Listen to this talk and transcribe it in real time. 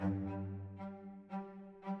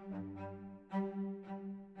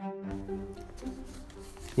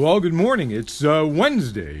Well, good morning. It's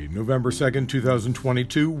Wednesday, November 2nd,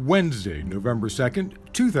 2022. Wednesday, November 2nd,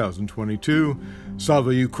 2022.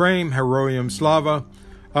 Slava Ukraine, Heroyam Slava.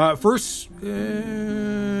 First, I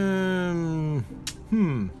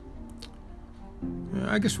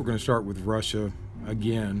guess we're going to start with Russia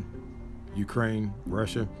again. Ukraine,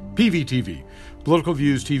 Russia. PVTV, Political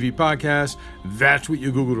Views TV Podcast. That's what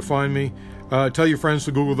you Google to find me. Tell your friends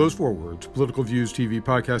to Google those 4 words, Political Views TV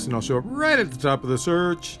Podcast, and I'll show up right at the top of the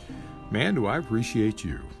search. Man, do I appreciate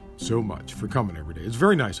you so much for coming every day. It's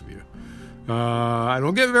very nice of you. I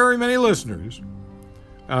don't get very many listeners,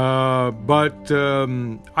 but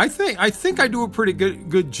I think I do a pretty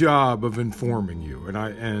good job of informing you,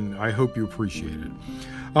 and I hope you appreciate it.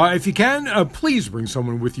 If you can, please bring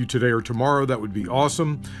someone with you today or tomorrow. That would be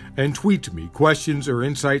awesome. And tweet to me questions or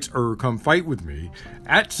insights, or come fight with me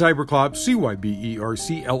at Cyberclops, Cyberclops.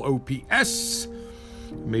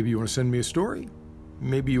 Maybe you want to send me a story.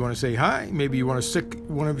 Maybe you want to say hi. Maybe you want to sick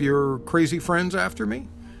one of your crazy friends after me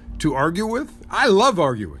to argue with. I love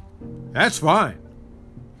arguing. That's fine.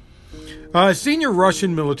 Senior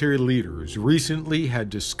Russian military leaders recently had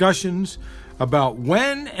discussions about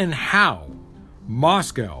when and how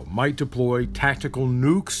Moscow might deploy tactical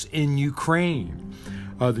nukes in Ukraine.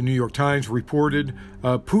 The New York Times reported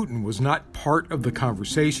Putin was not part of the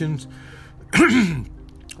conversations,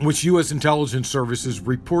 which U.S. intelligence services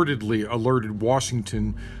reportedly alerted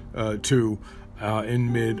Washington to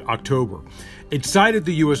in mid-October. It cited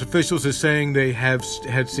the U.S. officials as saying they had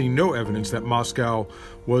seen no evidence that Moscow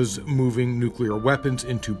was moving nuclear weapons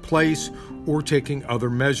into place or taking other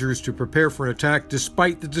measures to prepare for an attack,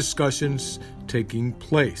 despite the discussions taking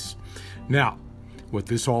place. Now, what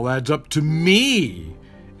this all adds up to me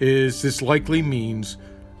is this likely means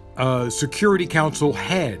Security Council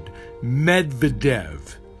head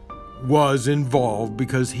Medvedev was involved,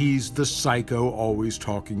 because he's the psycho always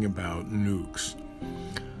talking about nukes.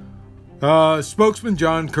 Spokesman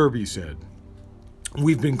John Kirby said,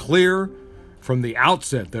 "We've been clear from the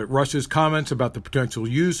outset that Russia's comments about the potential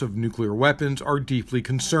use of nuclear weapons are deeply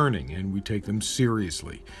concerning, and we take them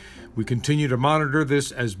seriously. We continue to monitor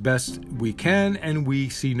this as best we can, and we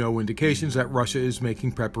see no indications that Russia is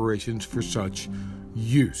making preparations for such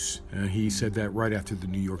use." And he said that right after the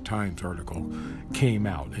New York Times article came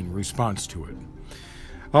out in response to it.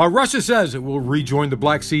 Russia says it will rejoin the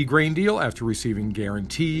Black Sea grain deal after receiving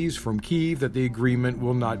guarantees from Kyiv that the agreement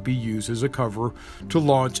will not be used as a cover to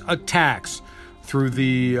launch attacks through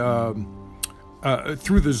the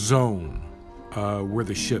zone where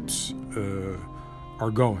the ships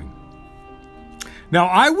are going. Now,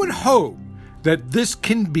 I would hope that this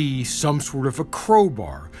can be some sort of a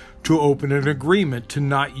crowbar to open an agreement to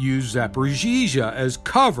not use Zaporizhzhia as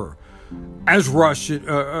cover as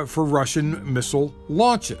for Russian missile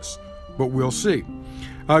launches, but we'll see.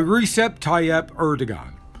 Recep Tayyip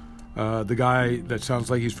Erdogan, the guy that sounds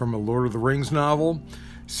like he's from a Lord of the Rings novel,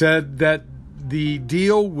 said that the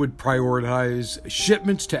deal would prioritize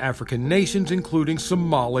shipments to African nations, including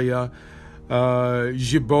Somalia,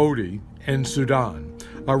 Djibouti, and Sudan.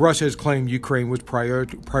 Russia has claimed Ukraine was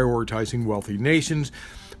prioritizing wealthy nations,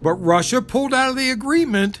 but Russia pulled out of the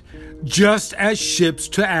agreement just as ships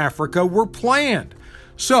to Africa were planned.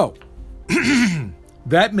 So,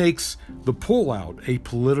 that makes the pullout a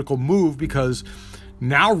political move, because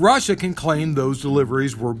now Russia can claim those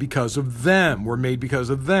deliveries were made because of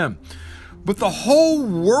them. But the whole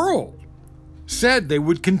world said they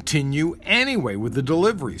would continue anyway with the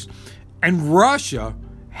deliveries. And Russia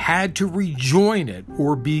had to rejoin it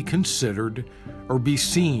or be considered or be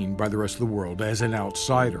seen by the rest of the world as an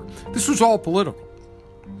outsider. This was all political.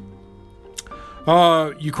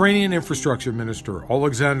 Ukrainian Infrastructure Minister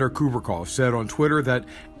Alexander Kubrakov said on Twitter that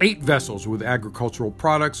 8 vessels with agricultural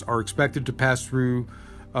products are expected to pass through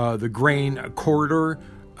the grain corridor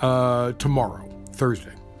tomorrow,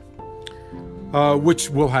 Thursday, which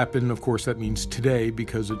will happen, of course, that means today,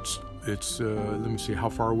 because it's let me see, how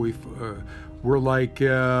far are we? We're like 5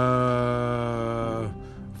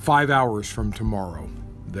 hours from tomorrow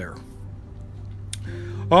there.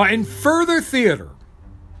 In further theater,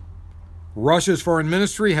 Russia's foreign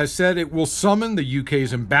ministry has said it will summon the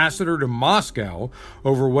UK's ambassador to Moscow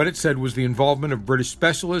over what it said was the involvement of British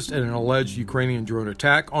specialists in an alleged Ukrainian drone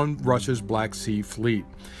attack on Russia's Black Sea fleet.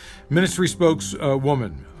 Ministry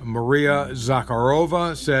spokeswoman Maria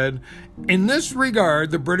Zakharova said, "In this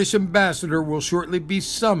regard, the British ambassador will shortly be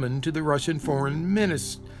summoned to the Russian foreign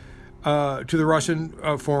minister.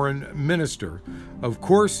 Of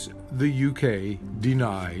course, the UK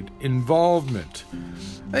denied involvement."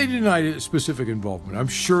 They denied specific involvement. I'm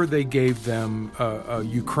sure they gave them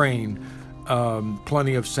Ukraine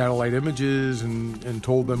plenty of satellite images and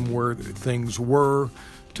told them where things were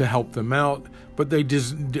to help them out, but they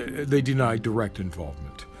denied direct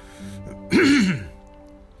involvement.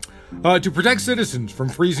 To protect citizens from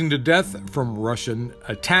freezing to death from Russian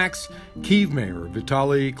attacks, Kyiv Mayor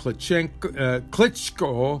Vitaly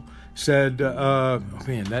Klitschko said,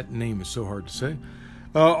 man, that name is so hard to say.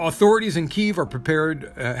 Authorities in Kyiv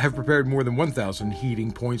have prepared more than 1,000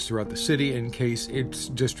 heating points throughout the city in case its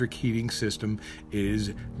district heating system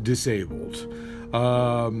is disabled.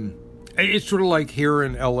 It's sort of like here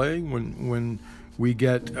in LA when we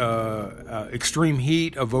get extreme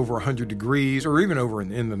heat of over 100 degrees, or even over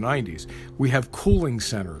in the 90s. We have cooling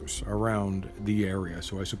centers around the area,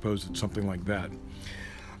 so I suppose it's something like that.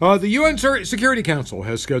 The UN Security Council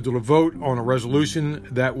has scheduled a vote on a resolution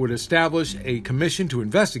that would establish a commission to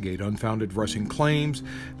investigate unfounded Russian claims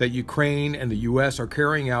that Ukraine and the U.S. are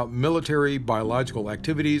carrying out military biological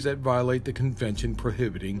activities that violate the convention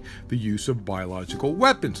prohibiting the use of biological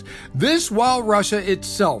weapons. This while Russia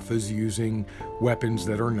itself is using weapons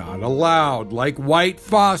that are not allowed, like white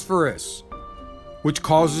phosphorus, which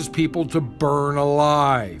causes people to burn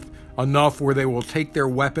alive. Enough where they will take their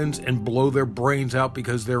weapons and blow their brains out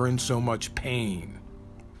because they're in so much pain.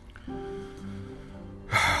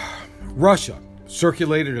 Russia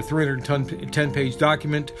circulated a 310-page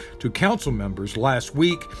document to council members last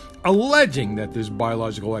week alleging that this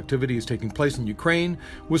biological activity is taking place in Ukraine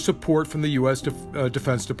with support from the U.S.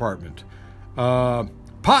 Defense Department.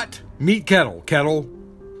 Pot, meet kettle. Kettle,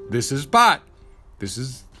 this is pot. This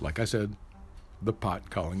is, like I said, the pot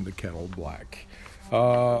calling the kettle black.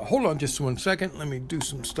 Hold on just 1 second. Let me do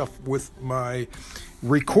some stuff with my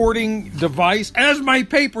recording device as my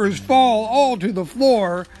papers fall all to the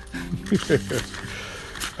floor.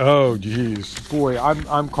 Oh, geez. Boy,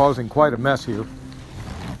 I'm causing quite a mess here.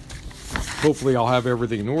 Hopefully I'll have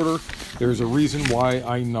everything in order. There's a reason why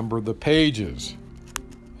I number the pages.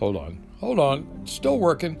 Hold on. It's still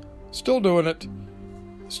working. Still doing it.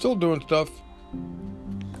 Still doing stuff.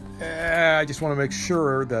 I just want to make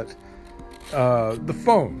sure that the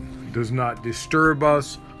phone does not disturb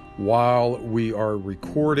us while we are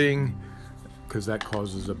recording, because that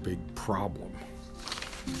causes a big problem.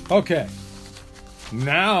 Okay,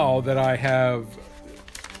 now that I have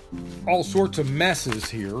all sorts of messes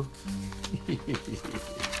here,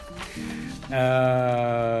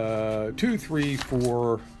 2, 3,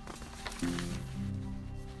 4,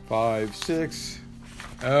 5, 6.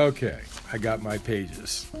 Okay, I got my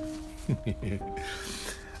pages.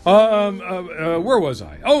 Where was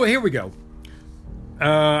I? Oh, here we go.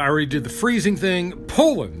 I already did the freezing thing.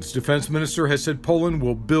 Poland's defense minister has said Poland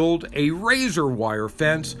will build a razor wire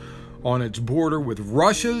fence on its border with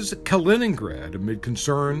Russia's Kaliningrad amid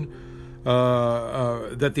concern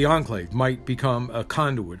that the enclave might become a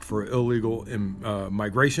conduit for illegal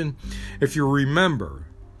migration. If you remember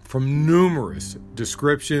from numerous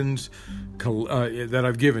descriptions that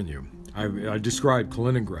I've given you, I described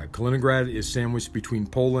Kaliningrad. Kaliningrad is sandwiched between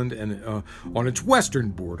Poland and on its western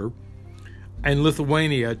border and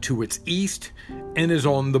Lithuania to its east, and is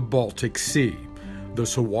on the Baltic Sea. The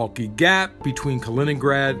Suwalki Gap between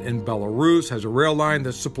Kaliningrad and Belarus has a rail line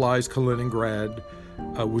that supplies Kaliningrad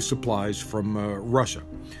with supplies from Russia.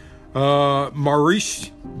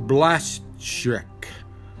 Mariusz Błaszczak.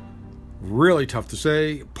 Really tough to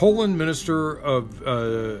say. Poland Minister of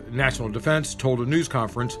National Defense told a news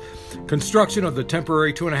conference construction of the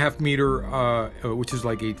temporary 2.5 meter, which is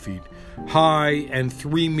like 8 feet high, and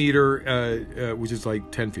 3 meter, which is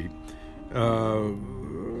like 10 feet,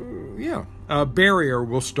 barrier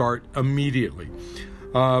will start immediately.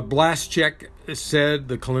 Błaszczak said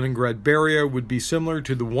the Kaliningrad barrier would be similar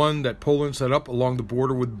to the one that Poland set up along the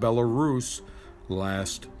border with Belarus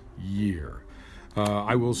last year.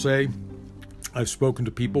 I will say, I've spoken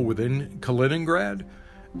to people within Kaliningrad,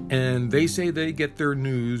 and they say they get their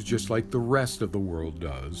news just like the rest of the world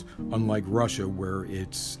does, unlike Russia, where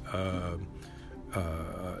it's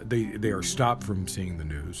they are stopped from seeing the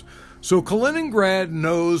news. So Kaliningrad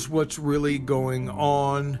knows what's really going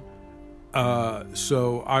on,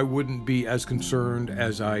 so I wouldn't be as concerned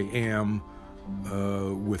as I am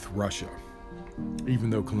with Russia, even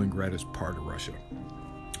though Kaliningrad is part of Russia.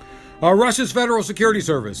 Russia's Federal Security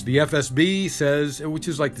Service, the FSB, says, which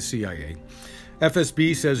is like the CIA,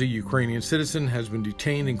 FSB says a Ukrainian citizen has been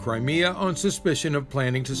detained in Crimea on suspicion of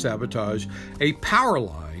planning to sabotage a power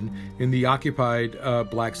line in the occupied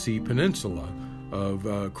Black Sea Peninsula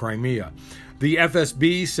of Crimea. The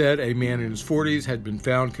FSB said a man in his 40s had been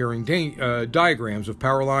found carrying diagrams of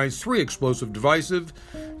power lines, 3 explosive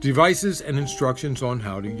devices, and instructions on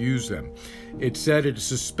how to use them. It said it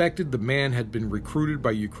suspected the man had been recruited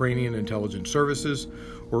by Ukrainian intelligence services,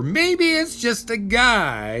 or maybe it's just a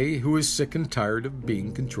guy who is sick and tired of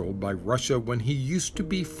being controlled by Russia when he used to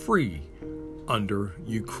be free under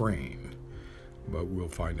Ukraine. But we'll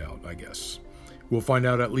find out, I guess. We'll find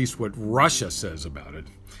out at least what Russia says about it.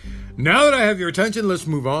 Now that I have your attention, let's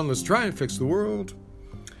move on. Let's try and fix the world.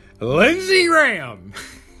 Lindsey Graham.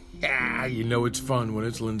 Yeah, you know it's fun when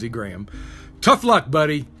it's Lindsey Graham. Tough luck,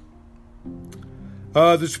 buddy.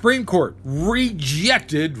 The Supreme Court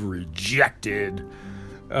rejected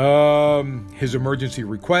his emergency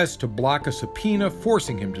request to block a subpoena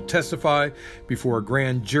forcing him to testify before a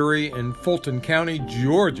grand jury in Fulton County,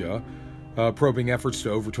 Georgia, probing efforts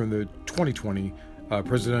to overturn the 2020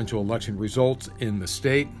 presidential election results in the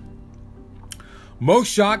state. Most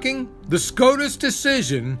shocking, the SCOTUS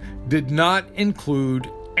decision did not include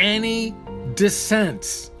any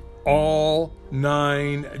dissents. All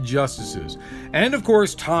 9 justices. And of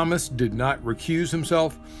course, Thomas did not recuse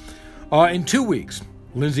himself. In 2 weeks,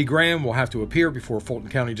 Lindsey Graham will have to appear before Fulton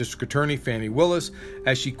County District Attorney Fani Willis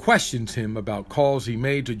as she questions him about calls he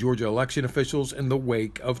made to Georgia election officials in the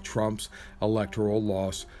wake of Trump's electoral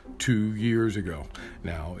loss 2 years ago.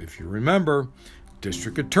 Now, if you remember,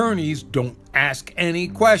 district attorneys don't ask any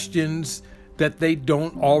questions that they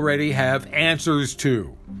don't already have answers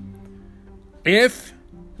to. If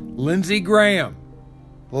Lindsey Graham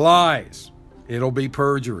lies, it'll be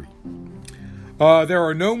perjury. There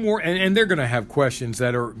are no more, and they're going to have questions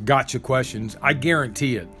that are gotcha questions. I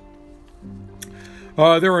guarantee it.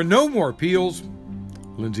 There are no more appeals.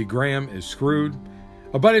 Lindsey Graham is screwed.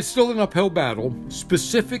 But it's still an uphill battle.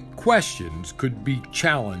 Specific questions could be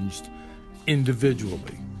challenged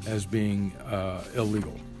individually as being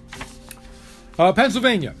illegal.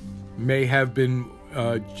 Pennsylvania may have been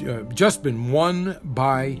just been won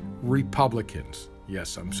by Republicans.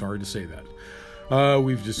 Yes, I'm sorry to say that.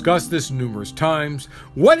 We've discussed this numerous times.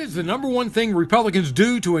 What is the number one thing Republicans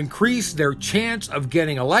do to increase their chance of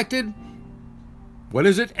getting elected? What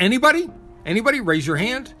is it? Anybody? Anybody? Raise your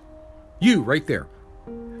hand. You, right there.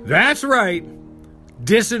 That's right.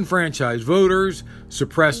 Disenfranchise voters,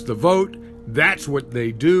 suppress the vote. That's what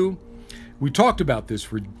they do. We talked about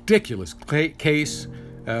this ridiculous case.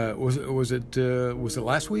 Was it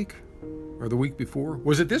last week or the week before?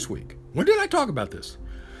 Was it this week? When did I talk about this?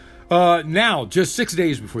 Now, just 6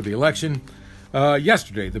 days before the election,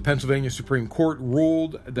 yesterday, the Pennsylvania Supreme Court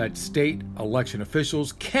ruled that state election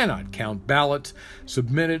officials cannot count ballots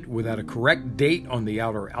submitted without a correct date on the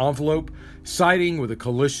outer envelope, siding with a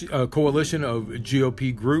coalition of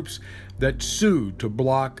GOP groups that sued to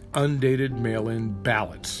block undated mail-in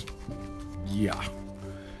ballots. Yeah.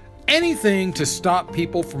 Anything to stop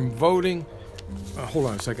people from voting. Hold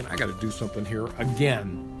on a second. I got to do something here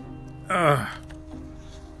again.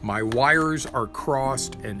 My wires are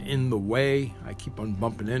crossed and in the way. I keep on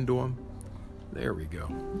bumping into them. There we go.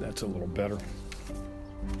 That's a little better.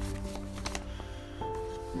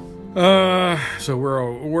 So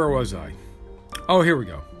where was I? Oh, here we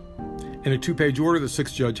go. In a 2-page order, the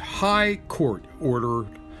 6-judge High Court ordered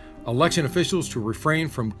election officials to refrain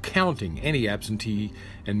from counting any absentee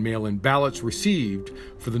and mail-in ballots received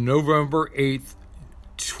for the November 8th,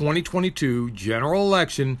 2022 general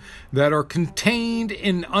election that are contained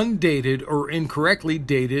in undated or incorrectly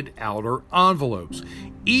dated outer envelopes,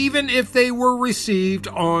 even if they were received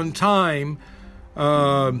on time.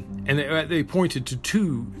 And they pointed to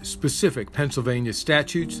 2 specific Pennsylvania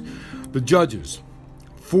statutes. The judges,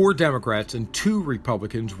 4 Democrats and 2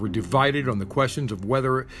 Republicans, were divided on the questions of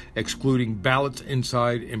whether excluding ballots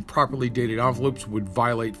inside improperly dated envelopes would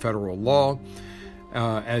violate federal law.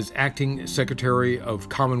 As acting Secretary of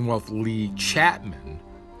Commonwealth Lee Chapman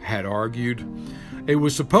had argued, it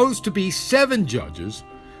was supposed to be 7 judges,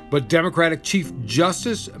 but Democratic Chief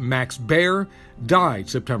Justice Max Baer died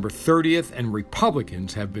September 30th, and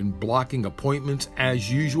Republicans have been blocking appointments as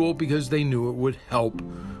usual because they knew it would help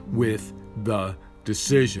with the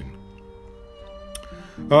decision.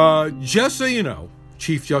 Just so you know,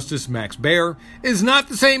 Chief Justice Max Baer is not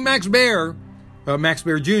the same Max Baer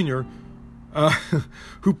Jr.,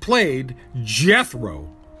 who played Jethro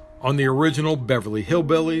on the original Beverly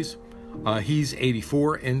Hillbillies. He's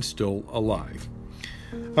 84 and still alive.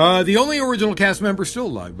 The only original cast member still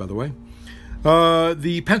alive, by the way.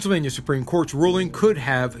 The Pennsylvania Supreme Court's ruling could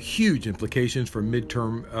have huge implications for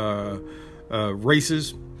midterm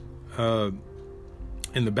races.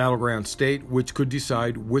 in the battleground state, which could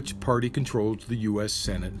decide which party controls the U.S.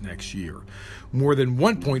 Senate next year. More than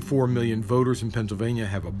 1.4 million voters in Pennsylvania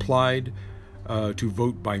have applied to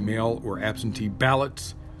vote by mail or absentee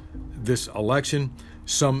ballots this election.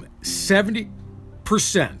 Some 70%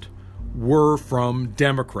 were from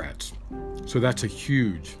Democrats. So that's a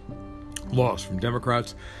huge loss from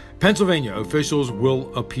Democrats. Pennsylvania officials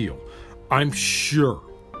will appeal. I'm sure.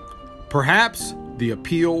 Perhaps the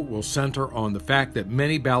appeal will center on the fact that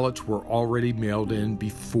many ballots were already mailed in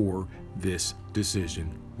before this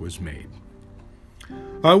decision was made.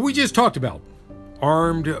 We just talked about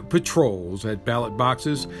armed patrols at ballot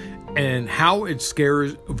boxes and how it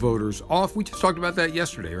scares voters off. We just talked about that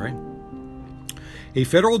yesterday, right? A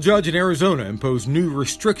federal judge in Arizona imposed new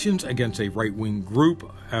restrictions against a right-wing group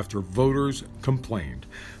after voters complained.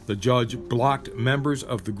 The judge blocked members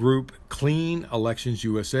of the group Clean Elections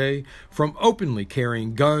USA from openly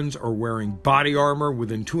carrying guns or wearing body armor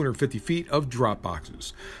within 250 feet of drop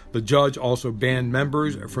boxes. The judge also banned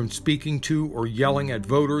members from speaking to or yelling at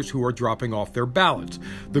voters who are dropping off their ballots.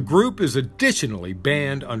 The group is additionally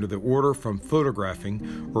banned under the order from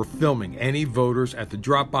photographing or filming any voters at the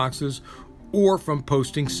drop boxes or from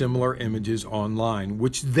posting similar images online,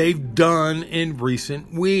 which they've done in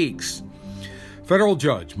recent weeks. Federal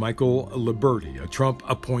Judge Michael Liberty, a Trump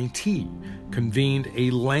appointee, convened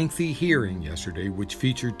a lengthy hearing yesterday which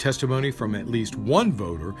featured testimony from at least one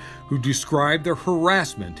voter who described the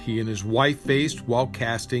harassment he and his wife faced while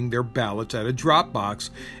casting their ballots at a drop box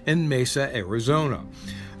in Mesa, Arizona.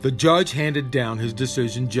 The judge handed down his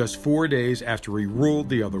decision just 4 days after he ruled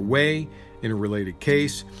the other way in a related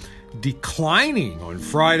case, declining on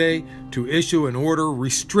Friday to issue an order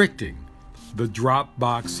restricting the drop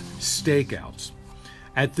box stakeouts.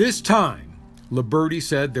 At this time, Liberty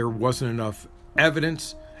said there wasn't enough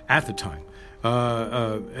evidence at the time.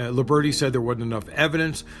 Liberty said there wasn't enough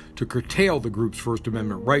evidence to curtail the group's First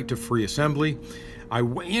Amendment right to free assembly. I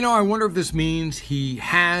wonder if this means he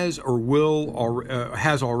has or will or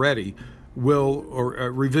has already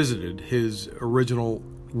revisited his original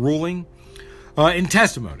ruling. In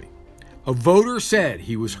testimony, a voter said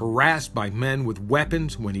he was harassed by men with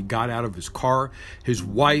weapons when he got out of his car. His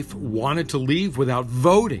wife wanted to leave without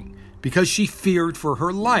voting because she feared for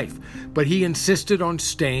her life, but he insisted on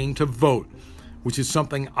staying to vote, which is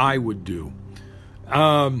something I would do.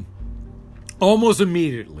 Almost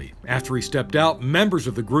immediately after he stepped out, members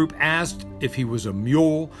of the group asked if he was a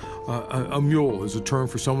mule. A mule is a term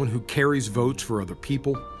for someone who carries votes for other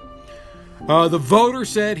people. The voter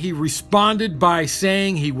said he responded by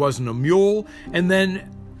saying he wasn't a mule and then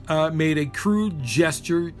made a crude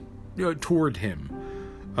gesture toward them.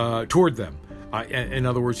 In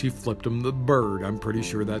other words, he flipped him the bird. I'm pretty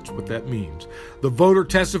sure that's what that means. The voter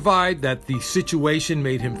testified that the situation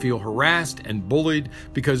made him feel harassed and bullied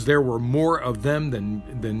because there were more of them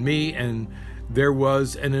than me, and there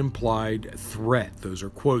was an implied threat. Those are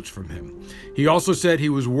quotes from him. He also said he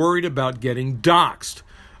was worried about getting doxxed.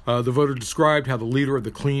 The voter described how the leader of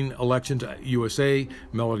the Clean Elections USA,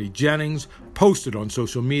 Melody Jennings, posted on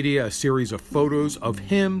social media a series of photos of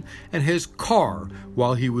him and his car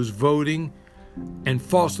while he was voting and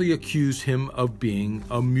falsely accused him of being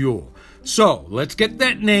a mule. So, let's get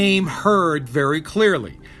that name heard very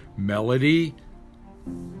clearly. Melody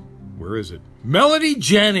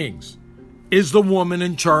Jennings is the woman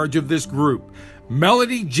in charge of this group.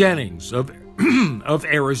 Melody Jennings of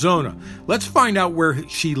Arizona. Let's find out where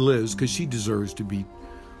she lives because she deserves to be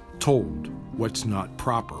told what's not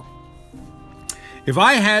proper. If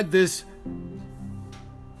I had this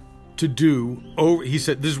to do over, he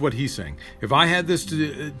said, this is what he's saying. If I had this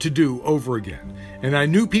to do over again, and I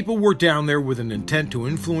knew people were down there with an intent to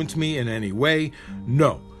influence me in any way,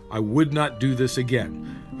 no, I would not do this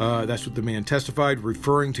again. That's what the man testified,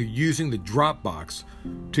 referring to using the drop box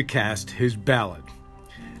to cast his ballot.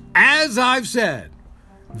 As I've said,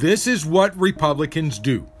 this is what Republicans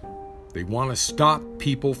do. They want to stop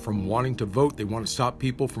people from wanting to vote. They want to stop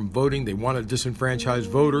people from voting. They want to disenfranchise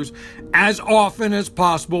voters as often as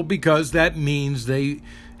possible because that means they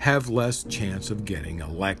have less chance of getting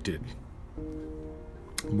elected.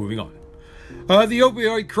 Moving on. The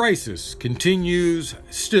opioid crisis continues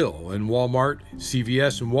still in Walmart.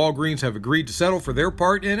 CVS and Walgreens have agreed to settle for their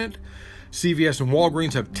part in it. CVS and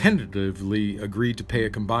Walgreens have tentatively agreed to pay a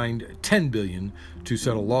combined $10 billion to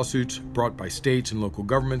settle lawsuits brought by states and local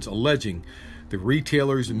governments alleging the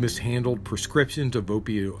retailers mishandled prescriptions of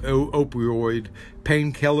opioid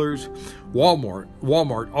painkillers.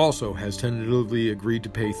 Walmart also has tentatively agreed to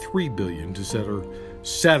pay $3 billion to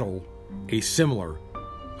settle a similar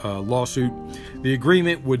lawsuit. The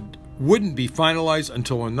agreement would wouldn't be finalized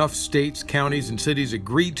until enough states, counties, and cities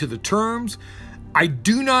agreed to the terms. I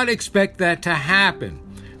do not expect that to happen.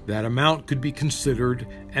 That amount could be considered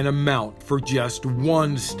an amount for just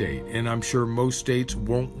one state, and I'm sure most states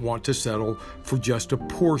won't want to settle for just a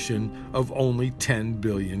portion of only $10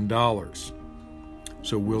 billion.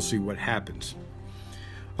 So we'll see what happens.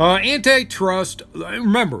 Antitrust,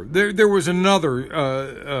 remember, there was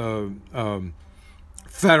another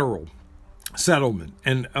federal settlement,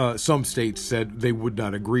 and some states said they would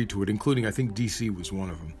not agree to it, including, I think, D.C. was one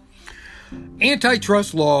of them.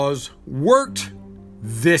 Antitrust laws worked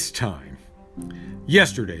this time.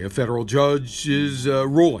 Yesterday, a federal judge's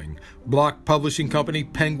ruling blocked publishing company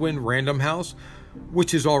Penguin Random House,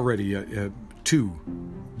 which is already a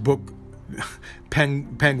two-book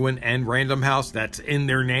Penguin and Random House, that's in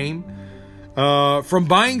their name, from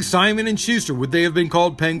buying Simon & Schuster. Would they have been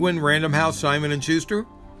called Penguin Random House Simon & Schuster?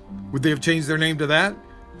 Would they have changed their name to that?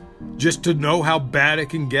 Just to know how bad it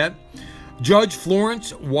can get? Judge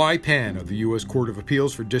Florence Y. Pan of the U.S. Court of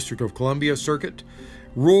Appeals for District of Columbia Circuit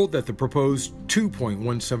ruled that the proposed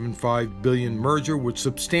 $2.175 billion merger would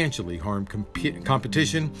substantially harm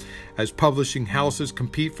competition as publishing houses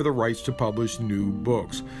compete for the rights to publish new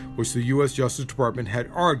books, which the U.S. Justice Department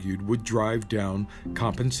had argued would drive down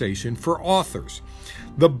compensation for authors.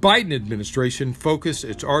 The Biden administration focused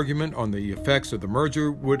its argument on the effects of the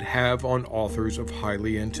merger would have on authors of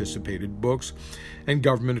highly anticipated books, and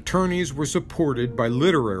government attorneys were supported by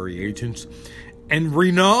literary agents and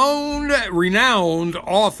renowned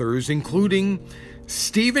authors, including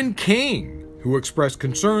Stephen King, who expressed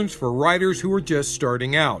concerns for writers who are just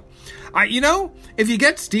starting out. If you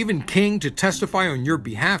get Stephen King to testify on your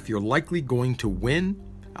behalf, you're likely going to win.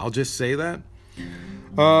 I'll just say that.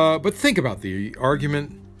 But think about the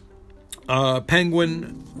argument.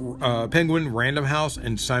 Penguin Random House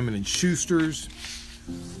and Simon & Schuster's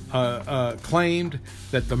claimed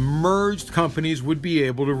that the merged companies would be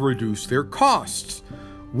able to reduce their costs.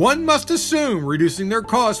 One must assume reducing their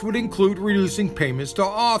costs would include reducing payments to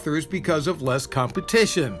authors because of less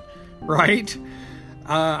competition, right?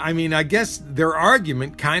 I guess their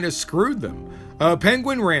argument kind of screwed them.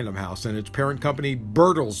 Penguin Random House and its parent company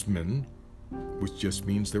Bertelsmann, which just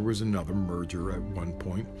means there was another merger at one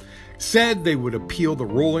point, said they would appeal the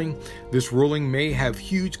ruling. This ruling may have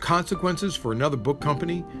huge consequences for another book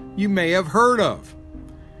company you may have heard of.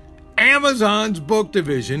 Amazon's book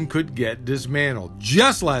division could get dismantled.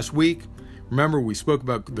 Just last week, remember we spoke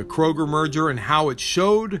about the Kroger merger and how it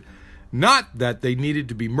showed not that they needed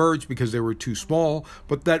to be merged because they were too small,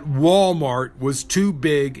 but that Walmart was too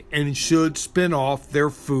big and should spin off their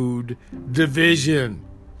food division.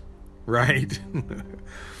 Right?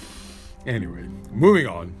 Anyway, moving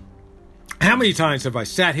on. How many times have I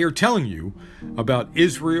sat here telling you about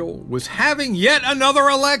Israel was having yet another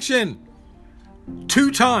election? 2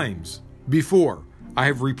 times before I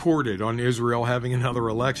have reported on Israel having another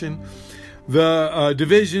election. The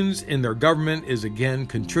divisions in their government is again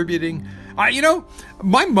contributing.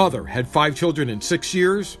 My mother had 5 children in 6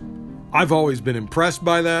 years. I've always been impressed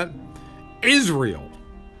by that. Israel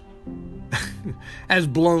has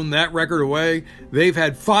blown that record away. They've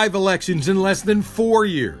had 5 elections in less than 4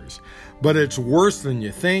 years. But it's worse than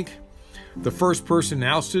you think. The first person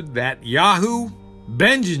ousted, that Yahoo,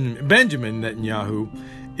 Benjamin Netanyahu,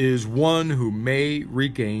 is one who may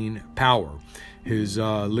regain power. His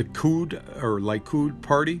Likud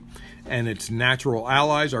party and its natural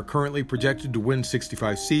allies are currently projected to win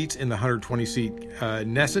 65 seats in the 120-seat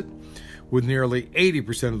Knesset, with nearly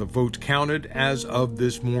 80% of the votes counted as of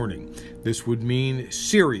this morning. This would mean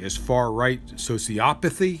serious far-right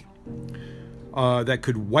sociopathy that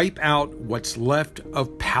could wipe out what's left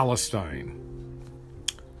of Palestine.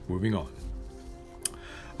 Moving on.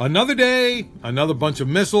 Another day, another bunch of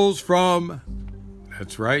missiles from,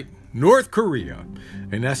 that's right, North Korea.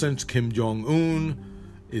 In essence, Kim Jong-un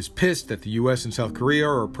is pissed that the U.S. and South Korea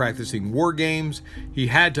are practicing war games. He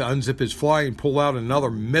had to unzip his fly and pull out another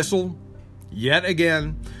missile. Yet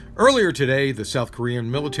again, earlier today, the South Korean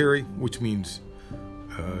military, which means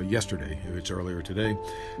yesterday, it's earlier today,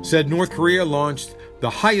 said North Korea launched the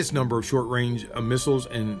highest number of short-range missiles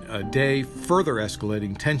in a day, further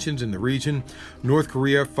escalating tensions in the region. North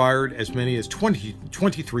Korea fired as many as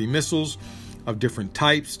 23 missiles of different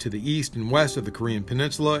types to the east and west of the Korean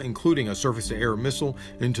Peninsula, including a surface-to-air missile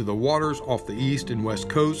into the waters off the east and west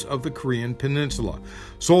coasts of the Korean Peninsula.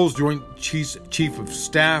 Seoul's Joint Chief of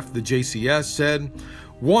Staff, the JCS, said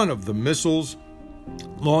one of the missiles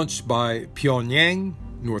launched by Pyongyang,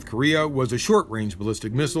 North Korea, was a short-range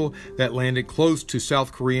ballistic missile that landed close to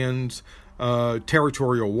South Koreans'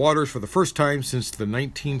 territorial waters for the first time since the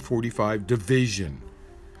 1945 division.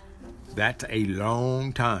 That's a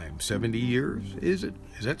long time. 70 years, is it?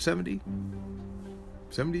 Is that 70?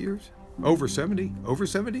 70 years? Over 70? Over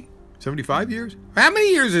 70? 75 years? How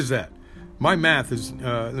many years is that? My math is,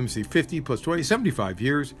 let me see, 50 plus 20, 75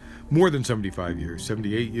 years. More than 75 years.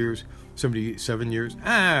 78 years, 77 years.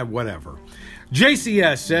 Whatever.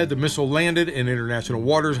 JCS said the missile landed in international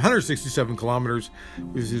waters, 167 kilometers,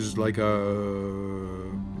 which is like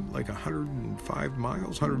 105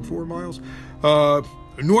 miles, 104 miles,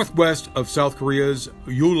 northwest of South Korea's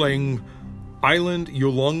Ulleung Island,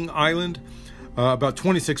 about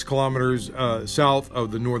 26 kilometers south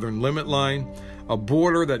of the northern limit line, a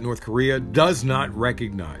border that North Korea does not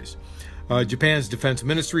recognize. Japan's defense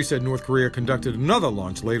ministry said North Korea conducted another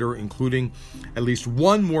launch later, including at least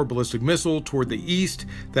one more ballistic missile toward the east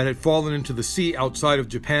that had fallen into the sea outside of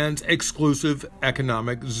Japan's exclusive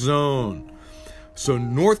economic zone. So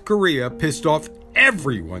North Korea pissed off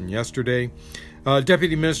everyone yesterday.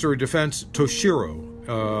 Deputy Minister of Defense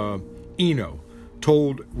Toshiro Ino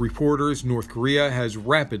told reporters North Korea has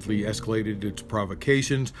rapidly escalated its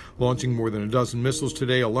provocations, launching more than a dozen missiles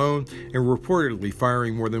today alone and reportedly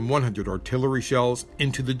firing more than 100 artillery shells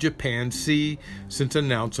into the Japan Sea since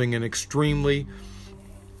announcing an extremely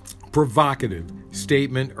provocative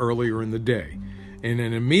statement earlier in the day. In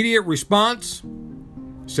an immediate response,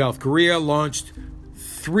 South Korea launched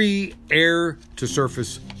 3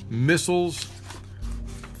 air-to-surface missiles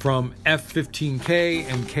from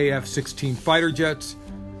F-15K and KF-16 fighter jets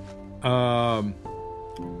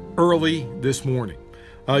early this morning.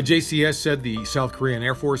 JCS said the South Korean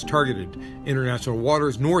Air Force targeted international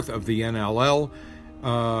waters north of the NLL,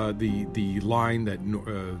 the line that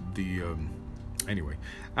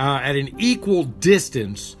at an equal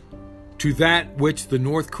distance to that which the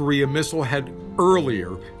North Korea missile had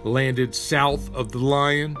earlier landed south of the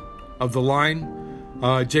line.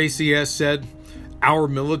 JCS said, "Our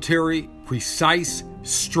military precise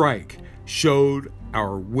strike showed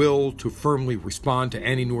our will to firmly respond to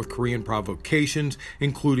any North Korean provocations,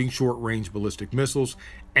 including short-range ballistic missiles,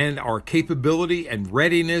 and our capability and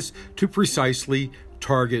readiness to precisely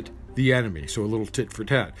target the enemy." So a little tit for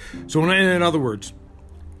tat. So in other words,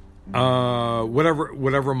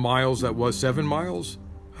 whatever miles that was, 7 miles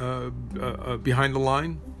behind the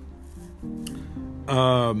line,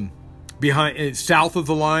 south of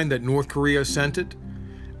the line that North Korea sent it,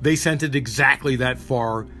 they sent it exactly that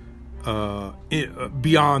far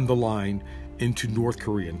beyond the line into North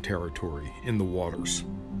Korean territory in the waters,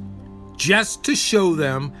 just to show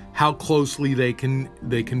them how closely they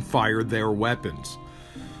can fire their weapons.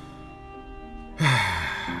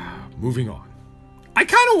 Moving on. I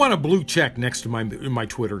kind of want a blue check next to my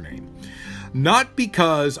Twitter name. Not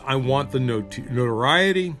because I want the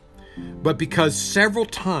notoriety, but because several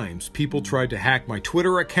times people tried to hack my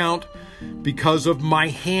Twitter account because of my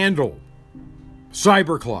handle,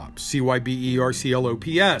 Cyberclops,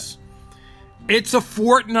 CYBERCLOPS. It's a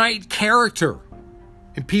Fortnite character,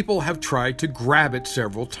 and people have tried to grab it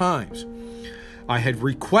several times. I had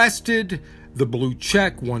requested the blue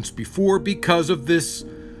check once before because of this,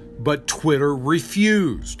 but Twitter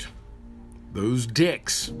refused. Those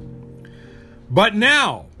dicks. But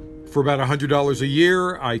now, for about $100 a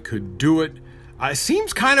year, I could do it. It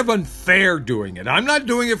seems kind of unfair doing it. I'm not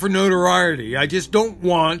doing it for notoriety. I just don't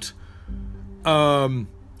want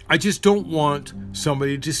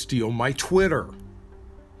somebody to steal my Twitter.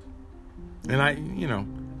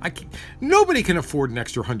 And nobody can afford an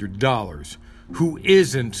extra $100 who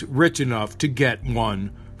isn't rich enough to get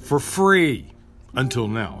one for free. Until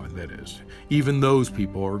now, that is. Even those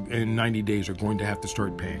people in 90 days are going to have to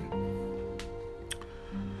start paying.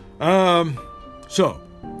 So,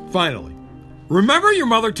 finally, remember your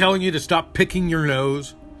mother telling you to stop picking your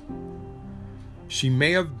nose? She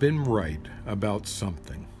may have been right about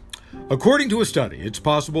something. According to a study, it's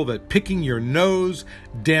possible that picking your nose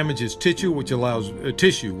damages tissue, which allows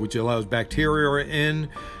bacteria in,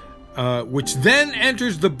 which then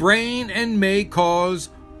enters the brain and may cause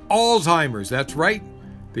Alzheimer's. That's right.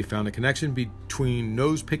 They found a connection between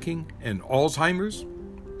nose picking and Alzheimer's.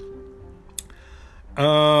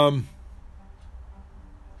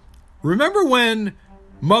 Remember when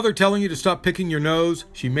mother telling you to stop picking your nose?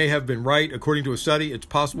 She may have been right. According to a study, it's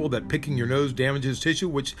possible that picking your nose damages tissue,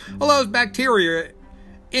 which allows bacteria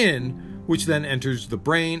in, which then enters the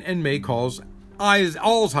brain and may cause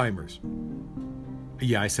Alzheimer's.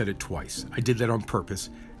 Yeah, I said it twice. I did that on purpose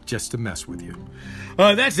just to mess with you.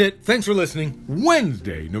 That's it. Thanks for listening.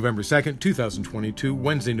 Wednesday, November 2nd, 2022.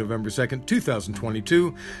 Wednesday, November 2nd,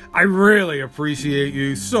 2022. I really appreciate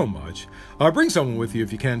you so much. Bring someone with you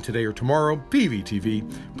if you can today or tomorrow.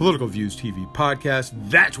 PVTV, Political Views TV Podcast.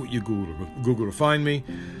 That's what you Google to find me.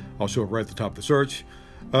 I'll show up right at the top of the search.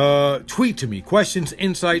 Tweet to me questions,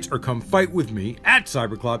 insights, or come fight with me at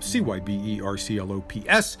Cyberclops,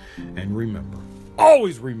 CYBERCLOPS. And remember,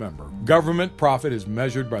 always remember, government profit is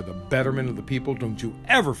measured by the betterment of the people. Don't you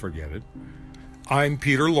ever forget it. I'm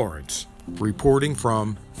Peter Lawrence, reporting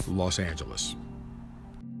from Los Angeles.